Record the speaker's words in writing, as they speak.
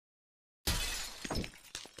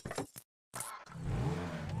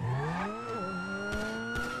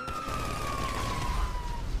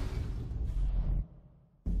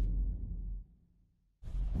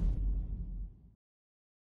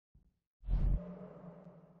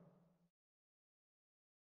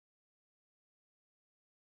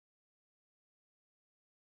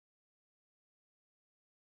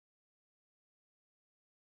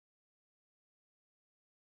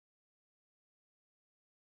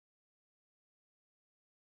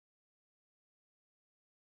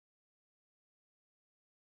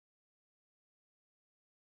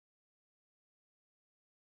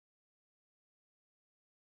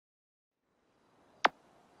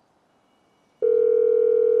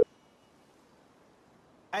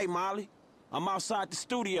Hey, Molly. I'm outside the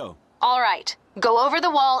studio. All right. Go over the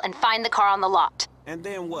wall and find the car on the lot. And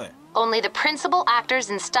then what? Only the principal actors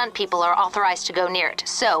and stunt people are authorized to go near it.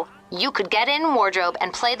 So, you could get in wardrobe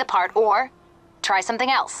and play the part or try something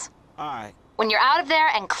else. All right. When you're out of there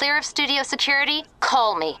and clear of studio security,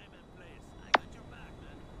 call me.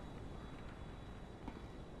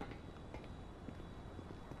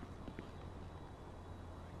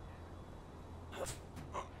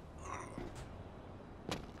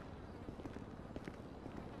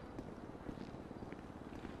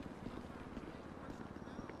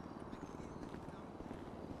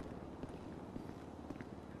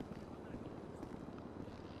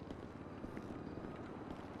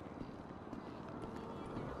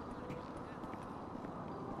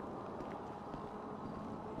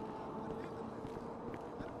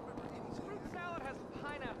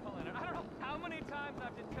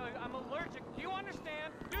 I'm allergic. Do you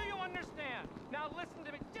understand? Do you understand? Now listen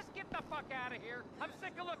to me. Just get the fuck out of here. I'm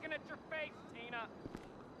sick of looking at your face, Tina.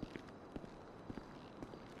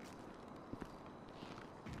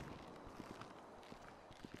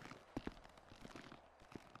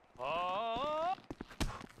 Oh!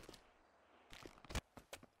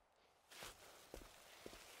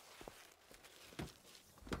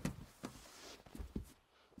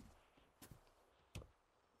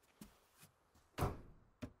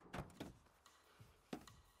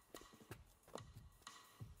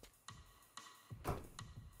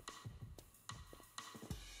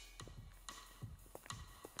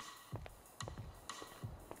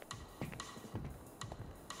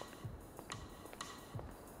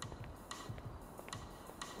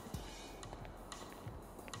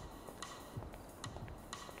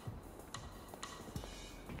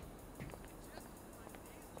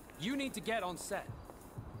 You need to get on set.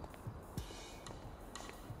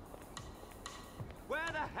 Where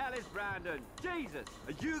the hell is Brandon? Jesus!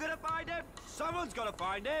 Are you gonna find him? Someone's gotta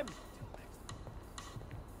find him!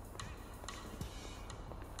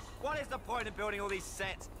 What is the point of building all these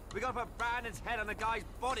sets? We gotta put Brandon's head on the guy's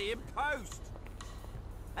body in post!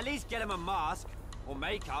 At least get him a mask, or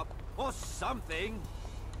makeup, or something!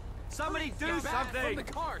 Somebody do something! From the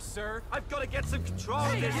car, sir! I've gotta get some control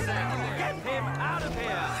of this set! Get him out of here!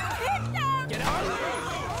 Hit them! Get out of here!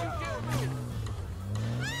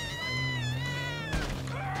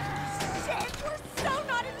 Shit, we're so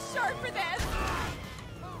not in the shirt for this!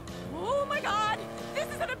 Oh my god! This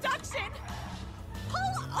is an abduction!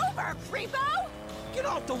 Pull over, creepo! Get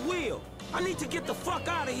off the wheel! I need to get the fuck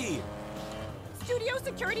out of here! Studio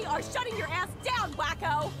security are shutting your ass down,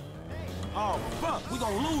 wacko! Oh, fuck! We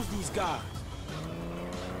gonna lose these guys!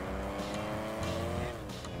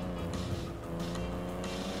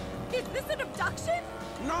 Is this an abduction?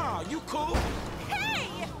 Nah, you cool? Hey!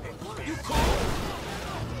 You cool?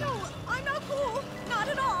 No, I'm not cool. Not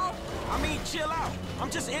at all. I mean, chill out. I'm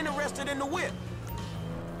just interested in the whip.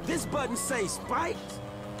 This button says spikes?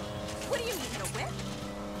 What do you mean, the whip?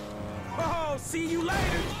 Oh, see you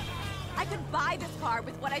later! I could buy this car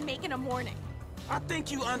with what I make in a morning. I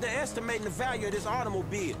think you underestimating the value of this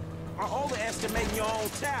automobile. Or overestimating your own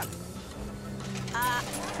talent.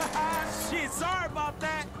 Shit, sorry about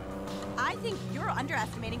that. I think you're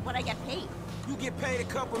underestimating what I get paid. You get paid a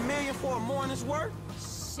couple million for a morning's work?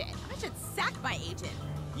 Shit, I should sack my agent.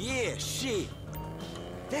 Yeah, shit.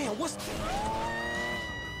 Damn, what's...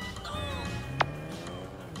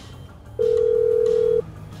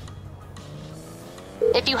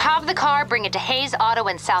 If you have the car, bring it to Hayes Auto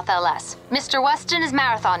in South LS. Mr. Weston is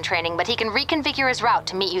marathon training, but he can reconfigure his route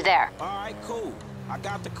to meet you there. All right, cool. I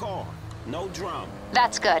got the car. No drama.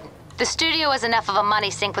 That's good. The studio is enough of a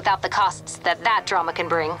money sink without the costs that drama can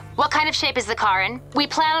bring. What kind of shape is the car in? We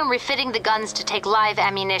plan on refitting the guns to take live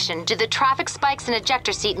ammunition. Do the traffic spikes and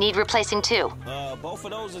ejector seat need replacing too? Both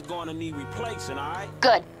of those is going to need replacing, all right?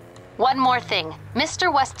 Good. One more thing.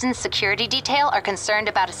 Mr. Weston's security detail are concerned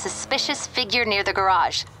about a suspicious figure near the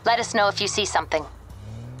garage. Let us know if you see something.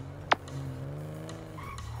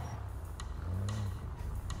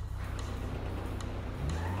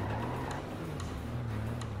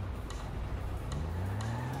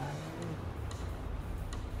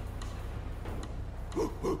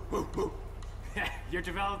 You're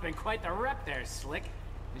developing quite the rep there, Slick.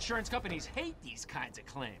 Insurance companies hate these kinds of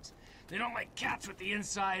claims. They don't like cats with the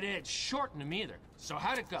inside edge, shorten them either. So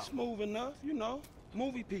how'd it go? Smooth enough, you know.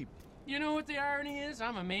 Movie people. You know what the irony is?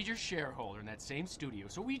 I'm a major shareholder in that same studio,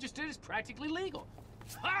 so what we just did is practically legal.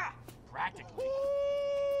 Ha! Practically.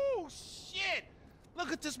 Ooh, shit!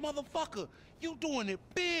 Look at this motherfucker. You doing it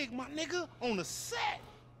big, my nigga, on the set.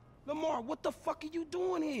 Lamar, what the fuck are you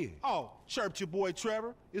doing here? Oh, chirped your boy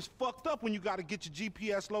Trevor. It's fucked up when you gotta get your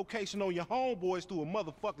GPS location on your homeboys through a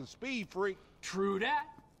motherfucking speed freak. True that.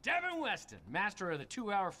 Devin Weston, master of the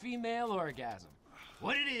 2-hour female orgasm.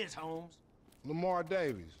 What it is, Holmes? Lamar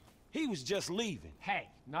Davies. He was just leaving. Hey,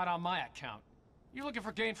 not on my account. You looking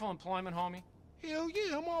for gainful employment, homie? Hell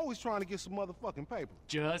yeah, I'm always trying to get some motherfucking paper.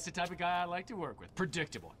 Just the type of guy I like to work with.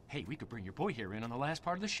 Predictable. Hey, we could bring your boy here in on the last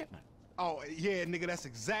part of the shipment. Oh, yeah, nigga, that's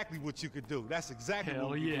exactly what you could do. That's exactly Hell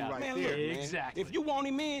what we yeah. do right Man, there. look, man. Exactly. If you want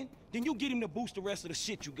him in, then you get him to boost the rest of the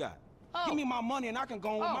shit you got. Oh. Give me my money and I can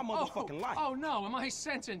go on with my motherfucking life. Oh, no, am I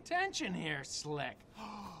sensing tension here, Slick?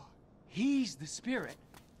 He's the spirit,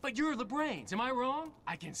 but you're the brains. Am I wrong?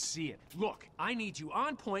 I can see it. Look, I need you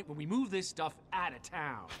on point when we move this stuff out of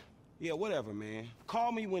town. Yeah, whatever, man.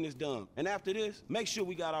 Call me when it's done. And after this, make sure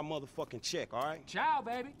we got our motherfucking check, all right? Ciao,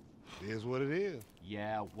 baby. It is what it is.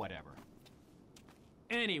 Yeah, whatever.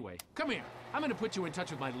 Anyway, come here. I'm gonna put you in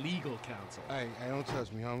touch with my legal counsel. Hey, don't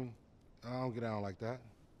touch me, homie. I don't get down like that.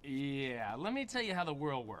 Yeah, let me tell you how the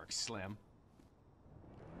world works, Slim.